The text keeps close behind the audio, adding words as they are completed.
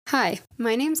Hi,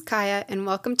 my name's Kaya, and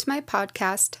welcome to my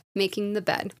podcast, Making the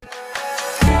Bed.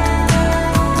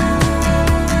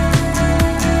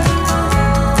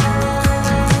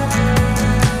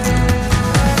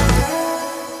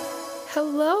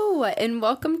 Hello, and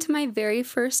welcome to my very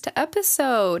first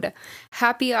episode.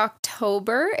 Happy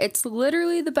October. It's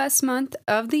literally the best month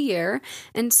of the year,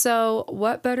 and so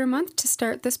what better month to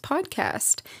start this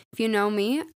podcast? If you know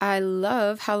me, I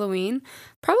love Halloween,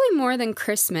 probably more than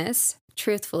Christmas,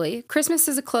 truthfully. Christmas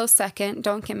is a close second,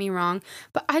 don't get me wrong,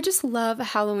 but I just love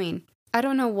Halloween. I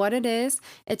don't know what it is.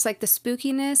 It's like the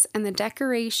spookiness and the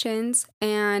decorations,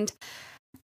 and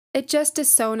it just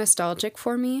is so nostalgic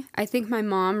for me. I think my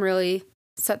mom really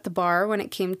set the bar when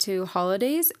it came to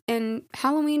holidays, and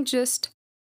Halloween just,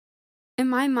 in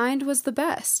my mind, was the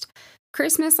best.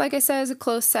 Christmas, like I said, is a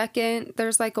close second.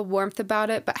 There's like a warmth about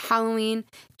it, but Halloween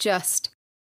just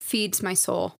feeds my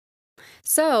soul.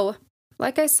 So,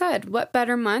 like I said, what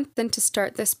better month than to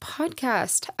start this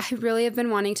podcast? I really have been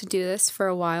wanting to do this for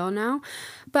a while now,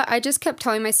 but I just kept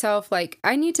telling myself, like,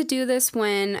 I need to do this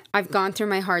when I've gone through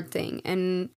my hard thing,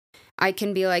 and I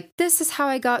can be like, this is how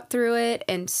I got through it,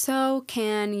 and so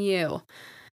can you.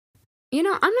 You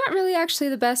know, I'm not really actually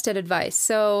the best at advice,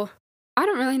 so I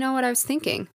don't really know what I was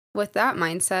thinking with that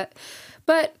mindset,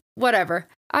 but whatever.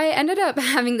 I ended up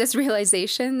having this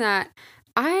realization that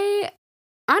I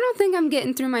don't think I'm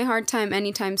getting through my hard time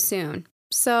anytime soon.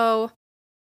 So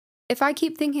if I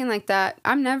keep thinking like that,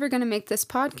 I'm never going to make this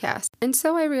podcast. And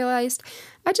so I realized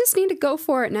I just need to go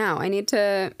for it now. I need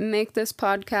to make this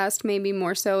podcast maybe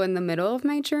more so in the middle of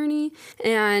my journey.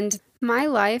 And my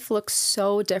life looks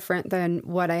so different than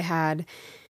what I had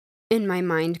in my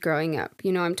mind growing up.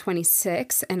 You know, I'm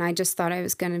 26 and I just thought I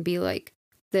was going to be like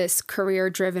this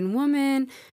career-driven woman,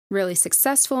 really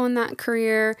successful in that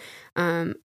career.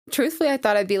 Truthfully, I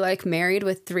thought I'd be like married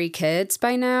with 3 kids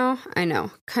by now. I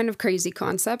know, kind of crazy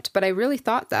concept, but I really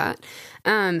thought that.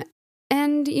 And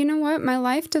you know what? My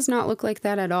life does not look like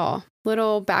that at all.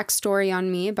 Little backstory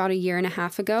on me: about a year and a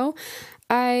half ago,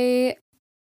 I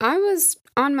was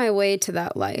on my way to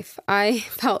that life. I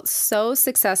felt so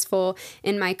successful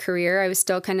in my career. I was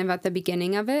still kind of at the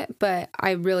beginning of it, but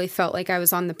I really felt like I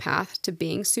was on the path to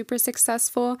being super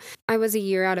successful. I was a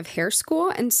year out of hair school,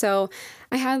 and so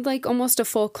I had like almost a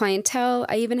full clientele.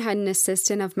 I even had an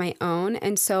assistant of my own,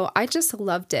 and so I just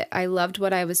loved it. I loved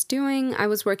what I was doing. I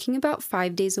was working about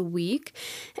 5 days a week,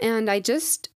 and I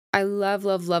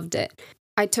loved it.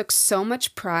 I took so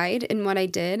much pride in what I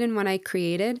did and what I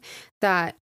created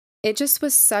that it just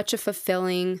was such a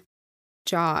fulfilling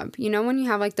job. You know, when you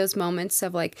have like those moments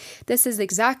of like, this is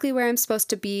exactly where I'm supposed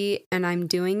to be and I'm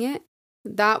doing it.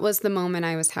 That was the moment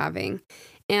I was having.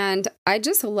 And I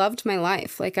just loved my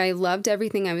life. Like, I loved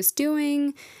everything I was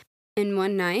doing. And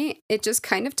one night, it just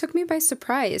kind of took me by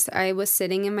surprise. I was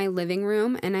sitting in my living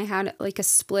room and I had like a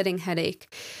splitting headache.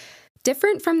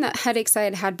 Different from the headaches I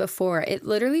had had before. It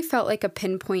literally felt like a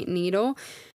pinpoint needle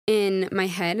in my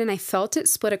head, and I felt it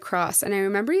split across. And I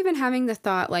remember even having the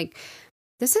thought, like,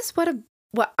 this is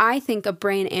what I think a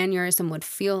brain aneurysm would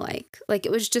feel like. Like,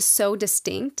 it was just so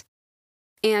distinct.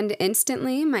 And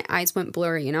instantly my eyes went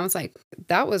blurry, and I was like,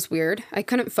 that was weird. I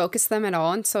couldn't focus them at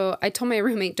all. And so I told my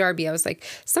roommate Darby, I was like,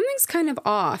 something's kind of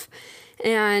off.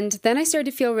 And then I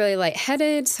started to feel really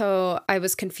lightheaded, so I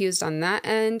was confused on that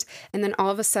end. And then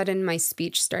all of a sudden my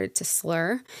speech started to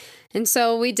slur. And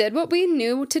so we did what we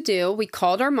knew to do. We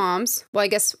called our moms. Well, I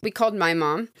guess we called my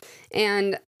mom.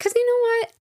 And because you know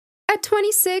what? At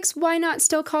 26, why not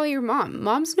still call your mom?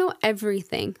 Moms know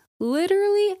everything.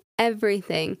 Literally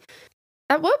everything.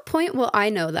 At what point will I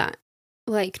know that?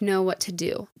 Like, know what to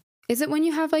do? Is it when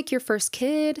you have like your first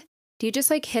kid? Do you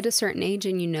just like hit a certain age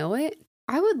and you know it?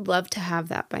 I would love to have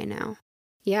that by now.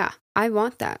 Yeah, I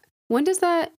want that. When does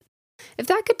that, if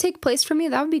that could take place for me,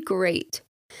 that would be great.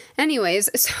 Anyways,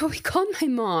 so we called my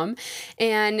mom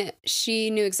and she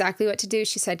knew exactly what to do.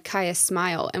 She said, Kaya,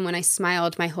 smile. And when I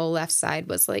smiled, my whole left side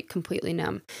was like completely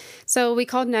numb. So we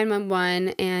called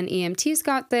 911 and EMTs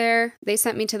got there. They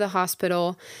sent me to the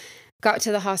hospital. Got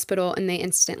to the hospital and they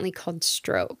instantly called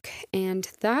stroke. And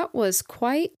that was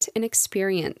quite an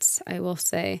experience, I will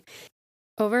say.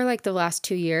 Over like the last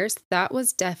 2 years, that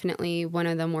was definitely one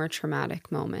of the more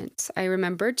traumatic moments. I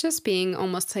remember just being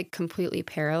almost like completely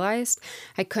paralyzed.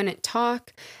 I couldn't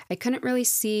talk. I couldn't really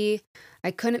see. I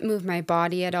couldn't move my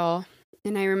body at all.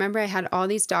 And I remember I had all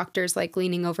these doctors like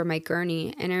leaning over my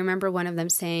gurney. And I remember one of them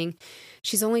saying,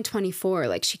 she's only 24.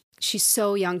 Like she's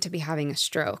so young to be having a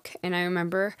stroke. And I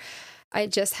remember I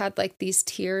just had like these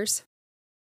tears.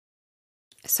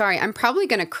 Sorry, I'm probably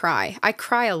going to cry. I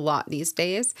cry a lot these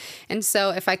days. And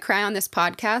so if I cry on this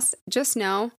podcast, just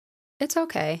know it's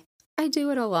okay. I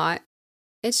do it a lot.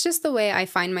 It's just the way I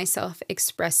find myself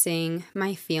expressing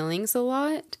my feelings a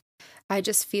lot. I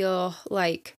just feel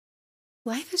like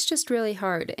life is just really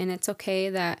hard, and it's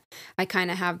okay that I kind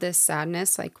of have this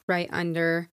sadness like right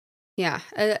under, yeah,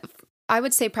 I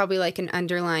would say probably like an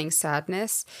underlying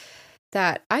sadness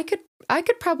that I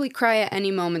could probably cry at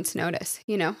any moment's notice.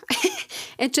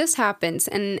 It just happens,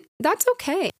 and that's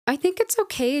okay. I think it's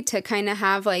okay to kind of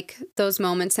have like those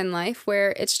moments in life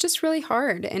where it's just really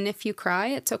hard, and if you cry,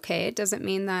 it's okay. It doesn't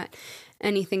mean that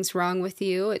anything's wrong with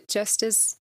you. It just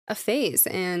is a phase,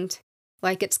 and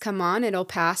like it's come on, it'll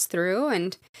pass through,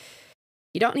 and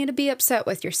you don't need to be upset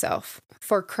with yourself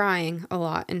for crying a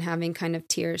lot and having kind of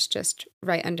tears just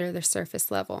right under the surface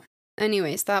level.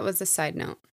 Anyways, that was a side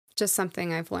note. Just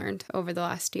something I've learned over the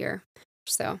last year or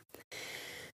so.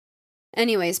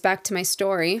 Anyways, back to my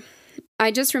story.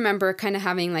 I just remember kind of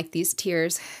having like these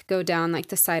tears go down like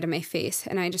the side of my face.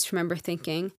 And I just remember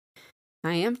thinking,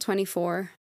 I am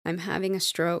 24, I'm having a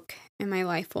stroke, and my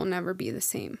life will never be the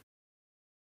same.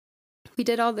 We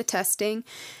did all the testing,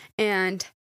 and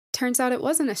turns out it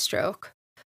wasn't a stroke.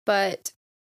 But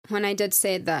when I did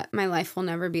say that my life will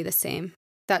never be the same,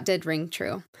 that did ring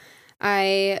true.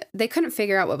 They couldn't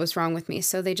figure out what was wrong with me,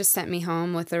 so they just sent me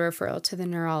home with a referral to the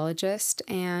neurologist,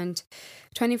 and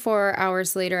 24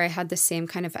 hours later, I had the same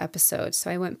kind of episode. So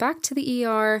I went back to the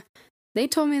ER. They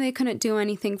told me they couldn't do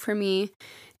anything for me,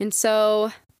 and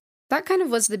so that kind of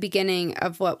was the beginning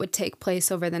of what would take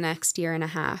place over the next year and a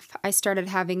half. I started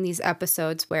having these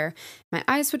episodes where my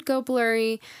eyes would go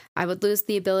blurry, I would lose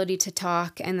the ability to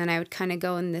talk, and then I would kind of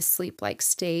go in this sleep-like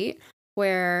state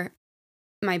where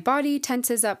my body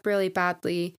tenses up really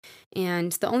badly,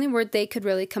 and the only word they could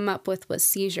really come up with was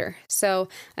seizure. So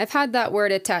I've had that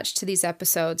word attached to these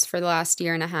episodes for the last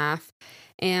year and a half,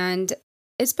 and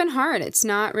it's been hard. It's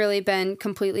not really been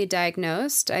completely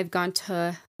diagnosed. I've gone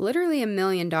to literally 1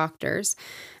 million doctors.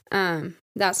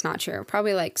 That's not true.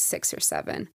 Probably like 6 or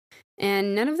 7.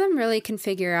 And none of them really can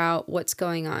figure out what's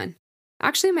going on.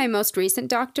 Actually, my most recent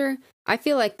doctor, I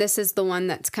feel like this is the one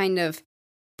that's kind of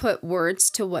put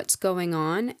words to what's going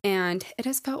on, and it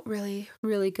has felt really,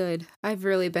 really good. I've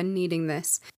really been needing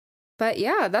this. But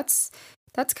yeah, that's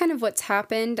kind of what's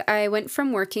happened. I went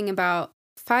from working about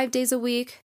 5 days a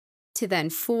week to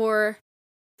then 4,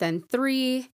 then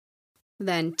 3,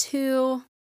 then 2,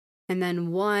 and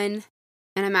then 1.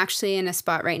 And I'm actually in a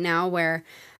spot right now where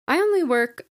I only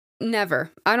work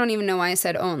never. I don't even know why I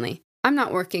said only. I'm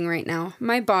not working right now.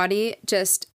 My body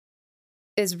just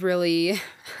is really,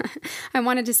 I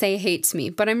wanted to say hates me,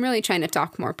 but I'm really trying to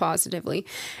talk more positively.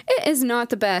 It is not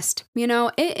the best.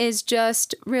 It is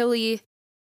just really,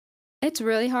 it's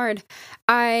really hard.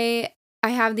 I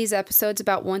have these episodes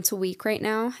about once a week right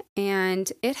now,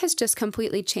 and it has just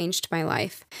completely changed my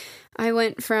life. I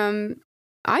went from,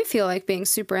 I feel like being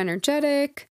super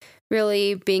energetic,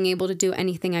 really being able to do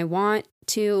anything I want,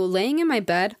 to laying in my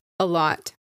bed a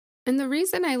lot. And the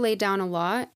reason I lay down a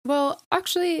lot, well,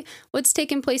 actually, what's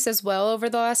taken place as well over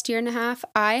the last year and a half,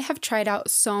 I have tried out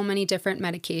so many different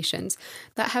medications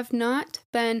that have not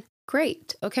been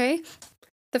great, okay?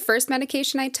 The first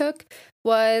medication I took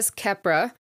was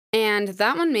Keppra, and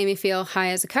that one made me feel high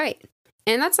as a kite.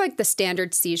 And that's like the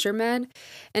standard seizure med.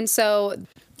 And so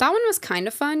that one was kind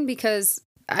of fun because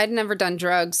I'd never done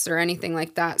drugs or anything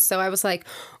like that. So I was like,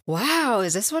 wow,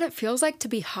 is this what it feels like to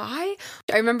be high?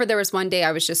 I remember there was one day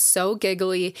I was just so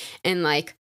giggly and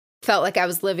like felt like I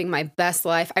was living my best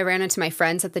life. I ran into my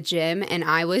friends at the gym and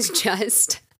I was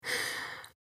just,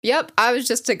 I was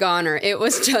just a goner. It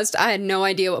was just, I had no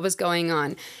idea what was going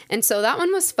on. And so that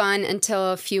one was fun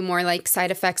until a few more like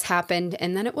side effects happened,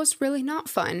 and then it was really not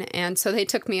fun. And so they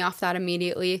took me off that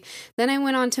immediately. Then I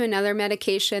went on to another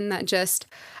medication that just,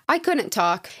 I couldn't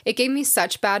talk. It gave me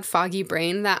such bad foggy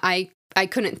brain that I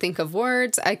couldn't think of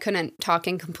words. I couldn't talk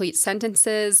in complete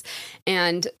sentences.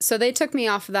 And so they took me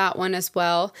off that one as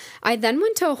well. I then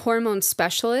went to a hormone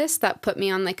specialist that put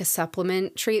me on like a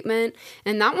supplement treatment.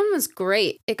 And that one was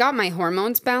great. It got my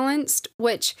hormones balanced,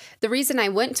 which the reason I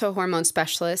went to a hormone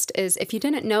specialist is if you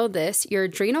didn't know this, your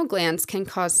adrenal glands can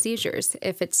cause seizures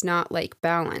if it's not like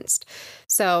balanced.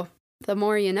 So the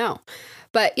more you know.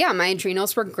 But yeah, my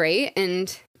adrenals were great,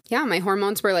 and yeah, my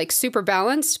hormones were like super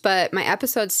balanced, but my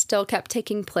episodes still kept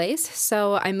taking place.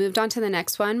 So I moved on to the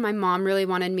next one. My mom really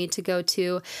wanted me to go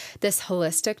to this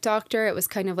holistic doctor. It was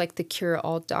kind of like the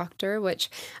cure-all doctor, which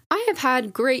I have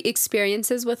had great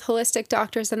experiences with holistic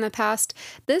doctors in the past.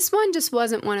 This one just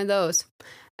wasn't one of those.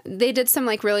 They did some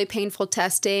like really painful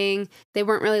testing. They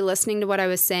weren't really listening to what I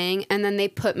was saying. And then they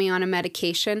put me on a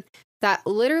medication that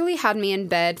literally had me in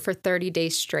bed for 30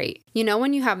 days straight. You know,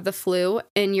 when you have the flu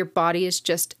and your body is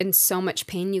just in so much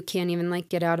pain, you can't even like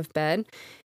get out of bed.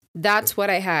 That's what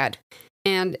I had.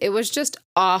 And it was just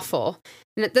awful.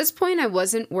 And at this point, I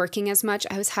wasn't working as much.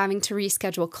 I was having to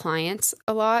reschedule clients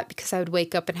a lot because I would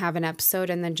wake up and have an episode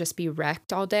and then just be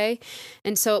wrecked all day.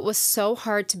 And so it was so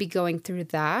hard to be going through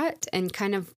that and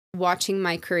kind of watching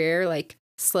my career like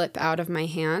slip out of my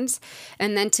hands.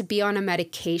 And then to be on a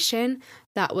medication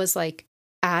that was like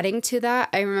adding to that.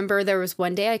 I remember there was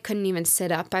one day I couldn't even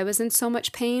sit up. I was in so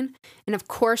much pain. And of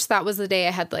course, that was the day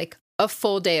I had like a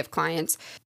full day of clients.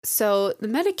 So the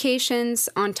medications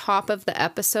on top of the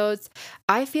episodes,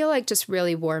 I feel like just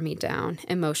really wore me down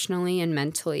emotionally and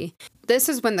mentally. This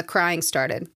is when the crying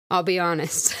started, I'll be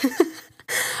honest.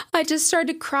 I just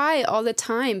started to cry all the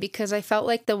time because I felt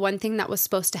like the one thing that was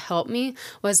supposed to help me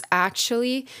was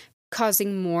actually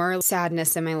causing more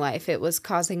sadness in my life. It was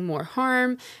causing more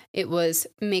harm. It was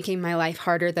making my life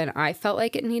harder than I felt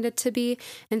like it needed to be.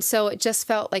 And so it just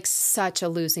felt like such a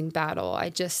losing battle. I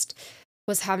just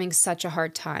was having such a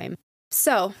hard time.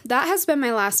 So that has been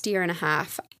my last year and a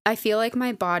half. I feel like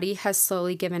my body has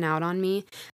slowly given out on me.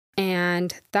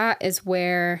 And that is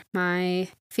where my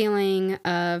feeling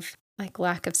of like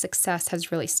lack of success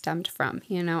has really stemmed from.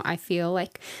 You know, I feel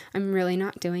like I'm really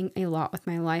not doing a lot with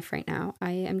my life right now.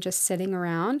 I am just sitting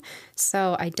around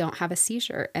so I don't have a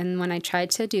seizure. And when I try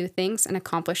to do things and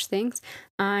accomplish things,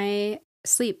 I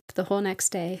sleep the whole next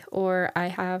day, or I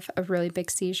have a really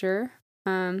big seizure,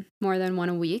 more than one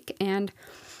a week. And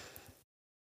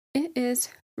it is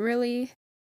really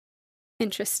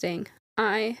interesting.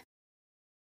 I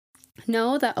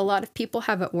know that a lot of people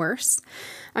have it worse.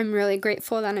 I'm really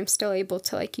grateful that I'm still able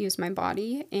to like use my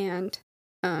body and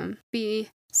be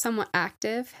somewhat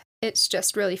active. It's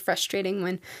just really frustrating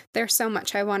when there's so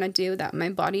much I want to do that my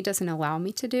body doesn't allow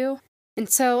me to do. And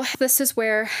so this is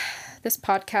where this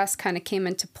podcast kind of came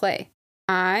into play.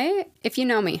 If you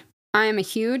know me, I am a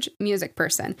huge music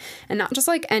person, and not just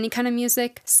like any kind of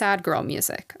music, sad girl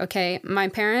music, okay? My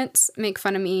parents make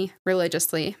fun of me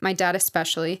religiously, my dad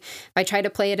especially. If I try to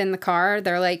play it in the car,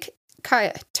 they're like,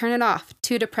 Kaya, turn it off,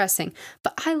 too depressing.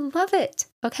 But I love it,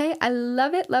 okay? I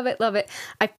love it, love it, love it.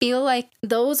 I feel like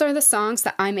those are the songs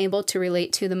that I'm able to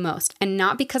relate to the most, and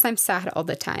not because I'm sad all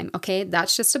the time, okay?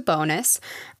 That's just a bonus.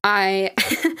 I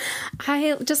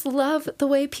just love the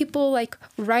way people like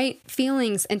write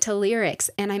feelings into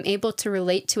lyrics, and I'm able to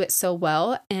relate to it so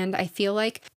well. And I feel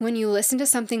like when you listen to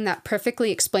something that perfectly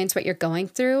explains what you're going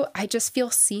through, I just feel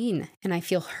seen and I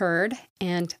feel heard,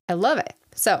 and I love it.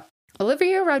 So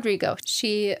Olivia Rodrigo,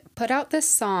 she put out this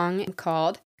song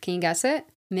called, can you guess it?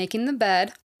 Making the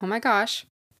Bed. Oh my gosh,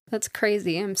 that's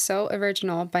crazy. I'm so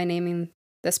original by naming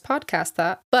this podcast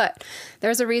that. But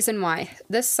there's a reason why.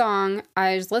 This song,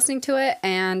 I was listening to it,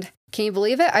 and can you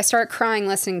believe it? I started crying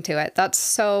listening to it. That's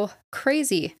so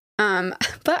crazy.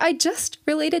 But I just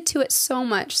related to it so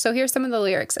much. So here's some of the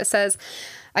lyrics. It says,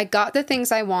 I got the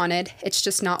things I wanted. It's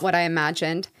just not what I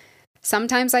imagined.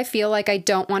 Sometimes I feel like I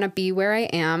don't want to be where I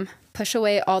am. Push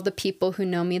away all the people who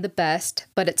know me the best,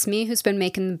 but it's me who's been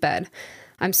making the bed.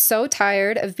 I'm so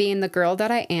tired of being the girl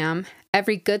that I am.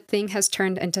 Every good thing has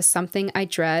turned into something I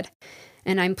dread,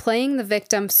 and I'm playing the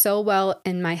victim so well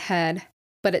in my head,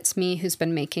 but it's me who's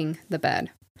been making the bed.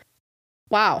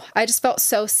 Wow, I just felt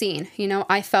so seen. You know,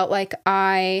 I felt like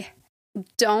I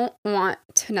don't want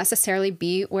to necessarily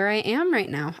be where I am right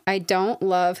now. I don't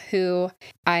love who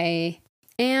I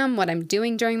am, what I'm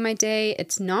doing during my day.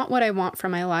 It's not what I want for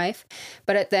my life.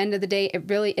 But at the end of the day, it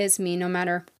really is me. No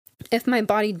matter if my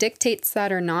body dictates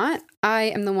that or not, I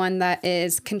am the one that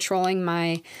is controlling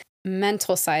my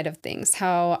mental side of things,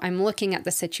 how I'm looking at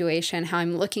the situation, how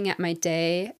I'm looking at my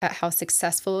day, at how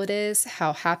successful it is,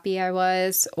 how happy I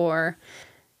was, or,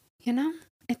 you know,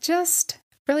 it just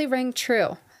really rang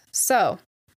true. So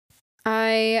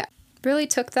I really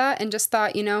took that and just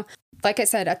thought, you know, like I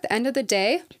said, at the end of the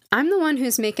day, I'm the one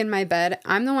who's making my bed.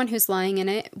 I'm the one who's lying in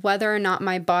it. Whether or not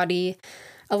my body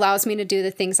allows me to do the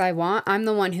things I want, I'm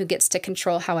the one who gets to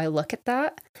control how I look at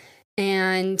that.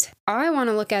 And I want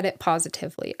to look at it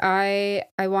positively. I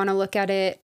want to look at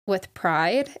it with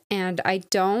pride, and I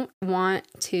don't want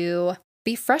to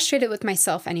be frustrated with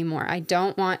myself anymore. I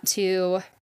don't want to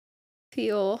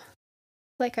feel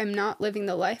like I'm not living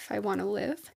the life I want to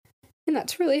live. And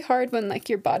that's really hard when like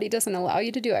your body doesn't allow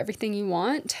you to do everything you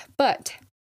want. But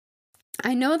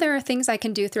I know there are things I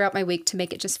can do throughout my week to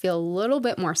make it just feel a little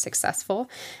bit more successful.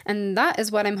 And that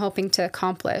is what I'm hoping to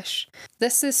accomplish.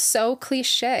 This is so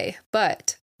cliche,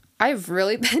 but I've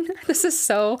really been, this is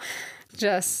so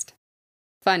just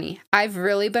funny. I've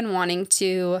really been wanting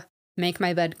to make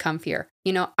my bed comfier.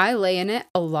 You know, I lay in it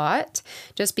a lot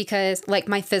just because, like,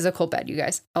 my physical bed, you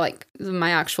guys, like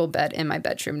my actual bed in my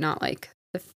bedroom, not like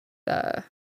the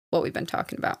what we've been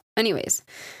talking about. Anyways,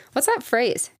 what's that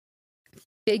phrase?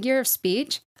 Figure of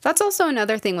speech? That's also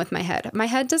another thing with my head. My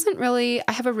head doesn't really,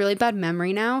 I have a really bad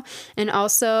memory now. And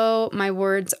also my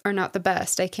words are not the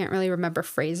best. I can't really remember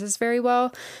phrases very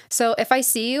well. So if I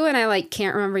see you and I like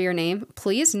can't remember your name,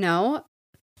 please know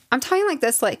I'm talking like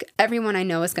this, like everyone I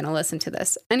know is going to listen to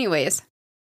this. Anyways,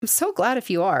 I'm so glad if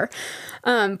you are.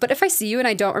 But if I see you and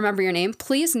I don't remember your name,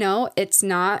 please know it's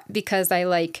not because I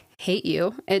like hate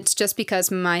you. It's just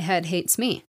because my head hates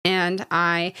me. And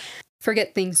I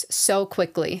forget things so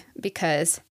quickly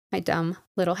because my dumb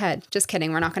little head. Just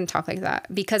kidding. We're not going to talk like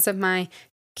that. Because of my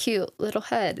cute little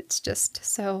head. It's just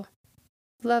so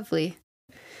lovely.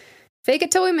 Fake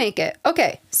it till we make it.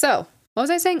 Okay, so what was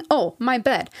I saying? Oh, my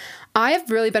bed. I have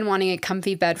really been wanting a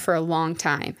comfy bed for a long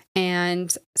time.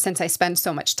 And since I spend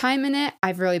so much time in it,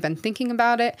 I've really been thinking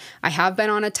about it. I have been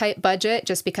on a tight budget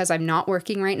just because I'm not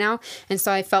working right now. And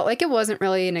so I felt like it wasn't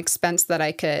really an expense that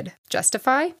I could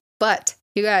justify. But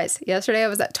you guys, yesterday I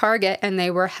was at Target and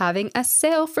they were having a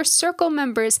sale for Circle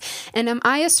members. And am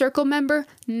I a Circle member?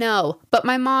 No, but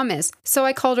my mom is. So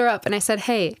I called her up and I said,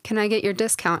 hey, can I get your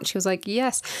discount? She was like,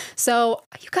 yes. So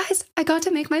you guys, I got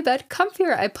to make my bed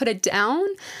comfier. I put a down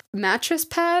mattress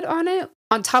pad on it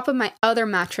on top of my other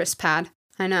mattress pad.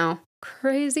 I know,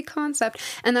 crazy concept.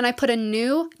 And then I put a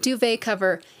new duvet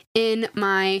cover in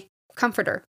my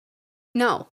comforter.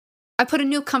 No. I put a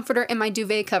new comforter in my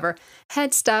duvet cover.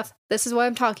 Head stuff. This is what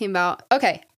I'm talking about.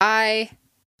 Okay, I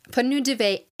put a new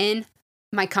duvet in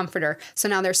my comforter. So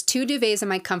now there's 2 duvets in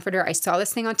my comforter. I saw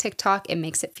this thing on TikTok. It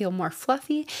makes it feel more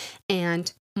fluffy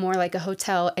and more like a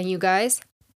hotel. And you guys,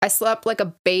 I slept like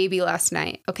a baby last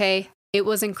night, okay? It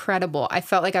was incredible. I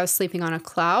felt like I was sleeping on a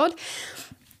cloud.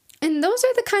 And those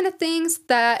are the kind of things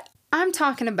that I'm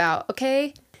talking about,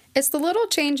 okay? It's the little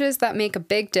changes that make a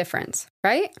big difference,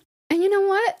 right? And you know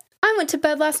what? I went to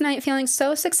bed last night feeling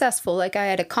so successful, like I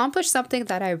had accomplished something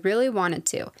that I really wanted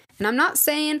to. And I'm not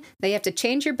saying that you have to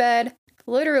change your bed,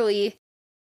 literally,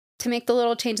 to make the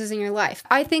little changes in your life.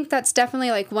 I think that's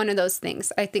definitely like one of those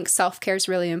things. I think self-care is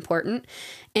really important.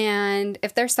 And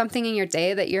if there's something in your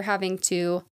day that you're having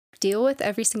to deal with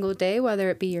every single day,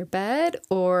 whether it be your bed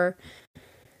or...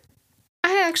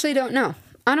 I actually don't know.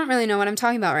 I don't really know what I'm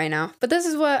talking about right now. But this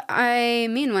is what I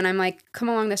mean when I'm like, come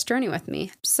along this journey with me.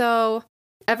 So...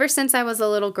 ever since I was a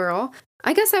little girl,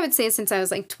 I guess I would say since I was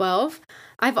like 12,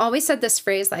 I've always said this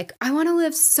phrase like, I want to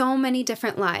live so many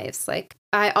different lives. Like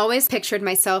I always pictured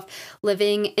myself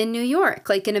living in New York,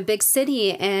 like in a big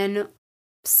city and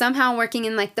somehow working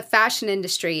in like the fashion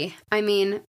industry. I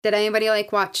mean, did anybody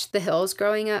like watch The Hills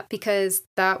growing up? Because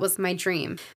that was my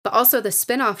dream. But also the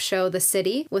spinoff show, The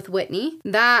City with Whitney,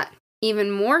 that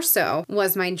even more so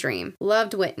was my dream.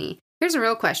 Loved Whitney. Here's a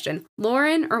real question.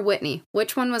 Lauren or Whitney?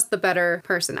 Which one was the better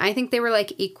person? I think they were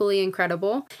like equally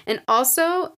incredible. And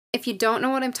also, if you don't know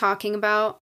what I'm talking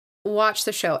about, watch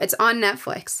the show. It's on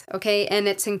Netflix, okay? And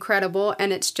it's incredible.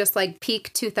 And it's just like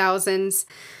peak 2000s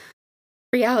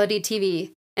reality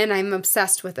TV. And I'm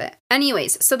obsessed with it.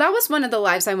 Anyways, so that was one of the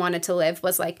lives I wanted to live,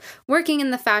 was like working in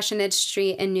the fashion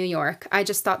industry in New York. I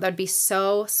just thought that'd be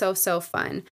so, so, so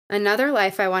fun. Another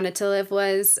life I wanted to live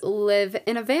was live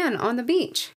in a van on the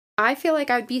beach. I feel like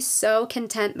I'd be so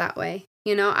content that way.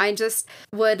 You know, I just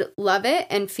would love it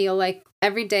and feel like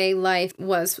everyday life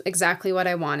was exactly what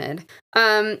I wanted.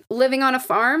 Living on a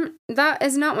farm, that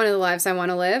is not one of the lives I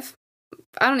want to live.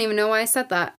 I don't even know why I said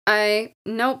that.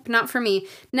 Nope, not for me.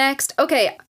 Next,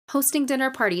 okay, hosting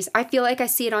dinner parties. I feel like I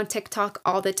see it on TikTok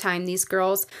all the time. These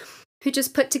girls who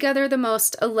just put together the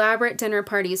most elaborate dinner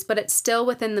parties, but it's still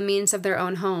within the means of their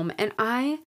own home. And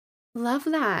I love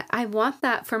that. I want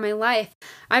that for my life.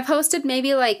 I've hosted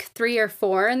maybe like 3 or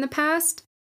 4 in the past,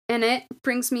 and it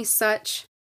brings me such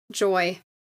joy.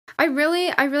 I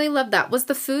really love that. Was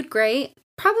the food great?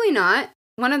 Probably not.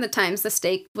 One of the times the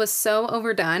steak was so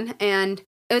overdone, and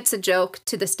it's a joke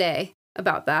to this day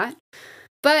about that.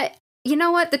 But you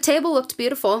know what? The table looked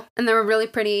beautiful, and there were really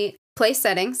pretty place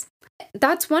settings.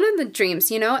 That's one of the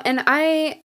dreams, you know, and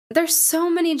there's so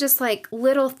many just like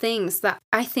little things that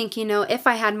I think, you know, if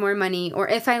I had more money or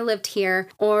if I lived here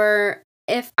or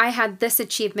if I had this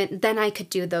achievement, then I could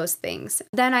do those things.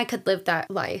 Then I could live that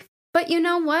life. But you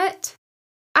know what?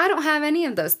 I don't have any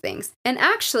of those things. And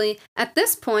actually, at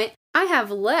this point, I have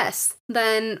less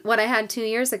than what I had 2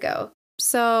 years ago.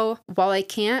 So while I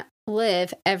can't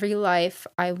live every life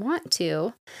I want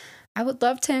to, I would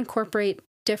love to incorporate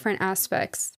different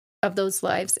aspects of those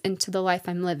lives into the life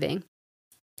I'm living.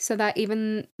 So that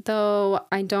even though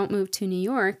I don't move to New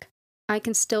York, I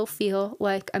can still feel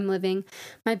like I'm living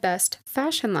my best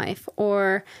fashion life,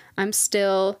 or I'm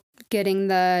still getting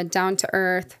the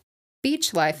down-to-earth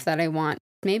beach life that I want.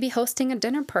 Maybe hosting a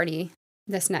dinner party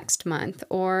this next month,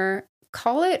 or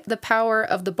call it the power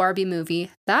of the Barbie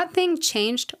movie. That thing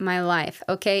changed my life,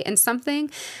 okay? And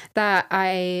something that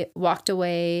I walked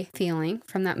away feeling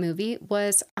from that movie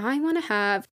was I want to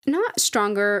have not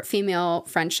stronger female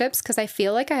friendships, because I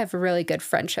feel like I have really good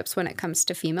friendships when it comes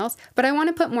to females, but I want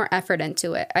to put more effort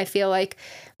into it. I feel like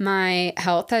my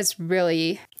health has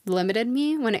really limited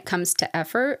me when it comes to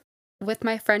effort with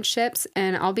my friendships.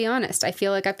 And I'll be honest, I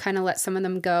feel like I've kind of let some of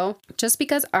them go just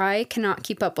because I cannot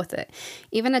keep up with it.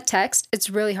 Even a text, it's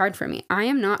really hard for me. I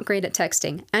am not great at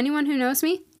texting. Anyone who knows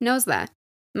me knows that.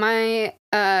 My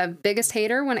biggest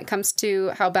hater when it comes to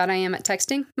how bad I am at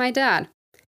texting, my dad.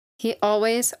 He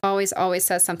always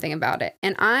says something about it.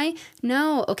 And I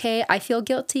know, okay, I feel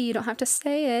guilty. You don't have to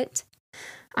say it.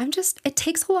 It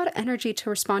takes a lot of energy to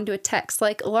respond to a text,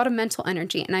 like a lot of mental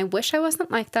energy. And I wish I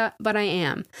wasn't like that, but I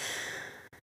am.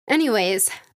 Anyways,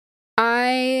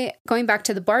 going back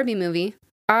to the Barbie movie,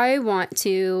 I want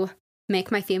to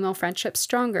make my female friendships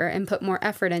stronger and put more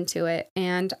effort into it.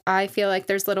 And I feel like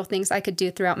there's little things I could do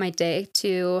throughout my day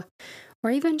or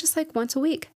even just like once a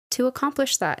week to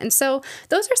accomplish that. And so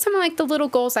those are some of like the little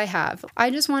goals I have.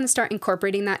 I just want to start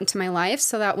incorporating that into my life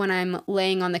so that when I'm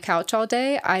laying on the couch all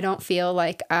day, I don't feel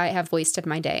like I have wasted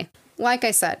my day. Like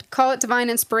I said, call it divine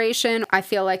inspiration. I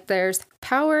feel like there's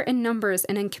power in numbers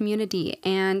and in community.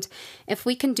 And if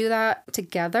we can do that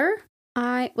together,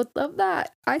 I would love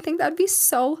that. I think that'd be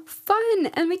so fun.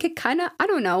 And we could kind of,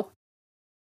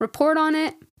 report on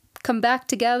it, come back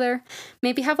together,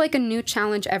 maybe have like a new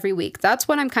challenge every week. That's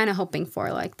what I'm kind of hoping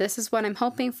for. Like, this is what I'm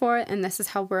hoping for, and this is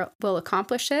how we'll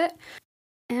accomplish it.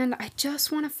 And I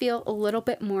just want to feel a little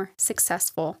bit more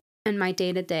successful in my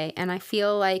day-to-day. And I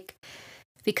feel like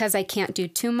because I can't do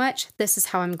too much, this is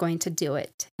how I'm going to do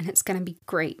it. And it's going to be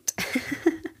great.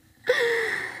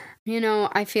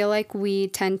 I feel like we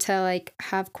tend to like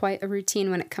have quite a routine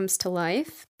when it comes to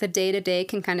life. The day-to-day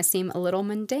can kind of seem a little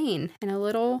mundane and a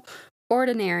little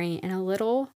ordinary and a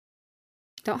little,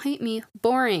 don't hate me,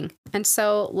 boring. And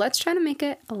so let's try to make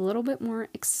it a little bit more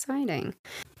exciting.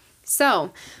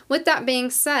 So with that being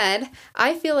said,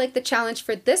 I feel like the challenge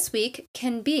for this week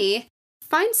can be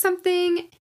find something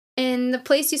in the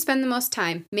place you spend the most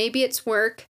time. Maybe it's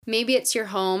work, maybe it's your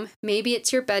home, maybe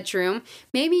it's your bedroom,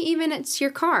 maybe even it's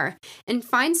your car, and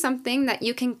find something that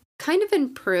you can kind of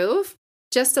improve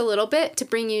just a little bit to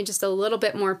bring you just a little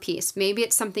bit more peace. Maybe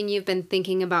it's something you've been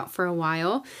thinking about for a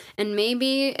while, and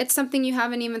maybe it's something you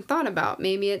haven't even thought about.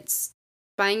 Maybe it's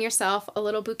buying yourself a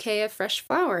little bouquet of fresh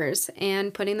flowers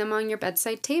and putting them on your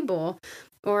bedside table,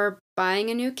 or buying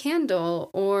a new candle,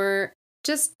 or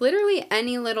just literally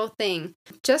any little thing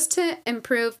just to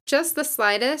improve just the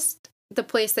slightest, the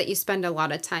place that you spend a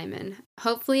lot of time in.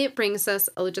 Hopefully it brings us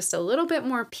just a little bit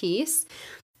more peace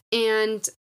and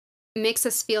makes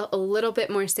us feel a little bit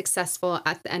more successful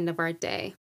at the end of our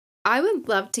day. I would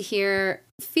love to hear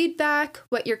feedback,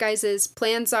 what your guys'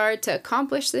 plans are to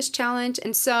accomplish this challenge.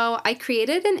 And so I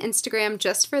created an Instagram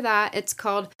just for that. It's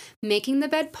called Making the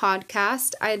Bed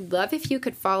Podcast. I'd love if you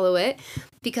could follow it,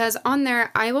 because on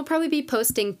there I will probably be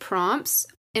posting prompts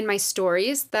in my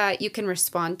stories that you can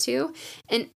respond to.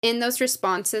 And in those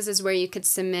responses is where you could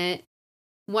submit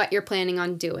what you're planning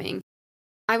on doing.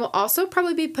 I will also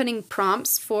probably be putting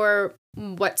prompts for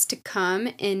what's to come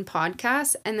in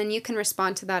podcasts, and then you can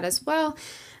respond to that as well.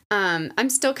 I'm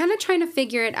still kind of trying to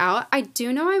figure it out. I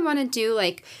do know I want to do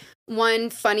like one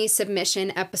funny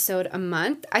submission episode a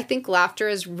month. I think laughter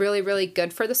is really, really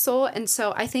good for the soul. And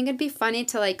so I think it'd be funny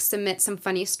to like submit some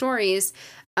funny stories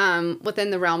within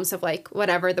the realms of like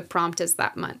whatever the prompt is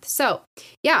that month. So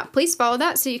yeah, please follow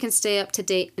that so you can stay up to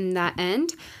date in that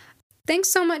end. Thanks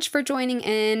so much for joining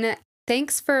in.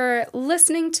 Thanks for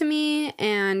listening to me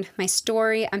and my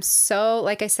story. I'm so,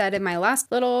 like I said in my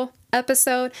last little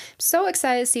episode, I'm so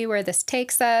excited to see where this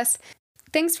takes us.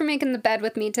 Thanks for making the bed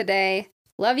with me today.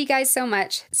 Love you guys so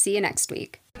much. See you next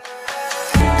week.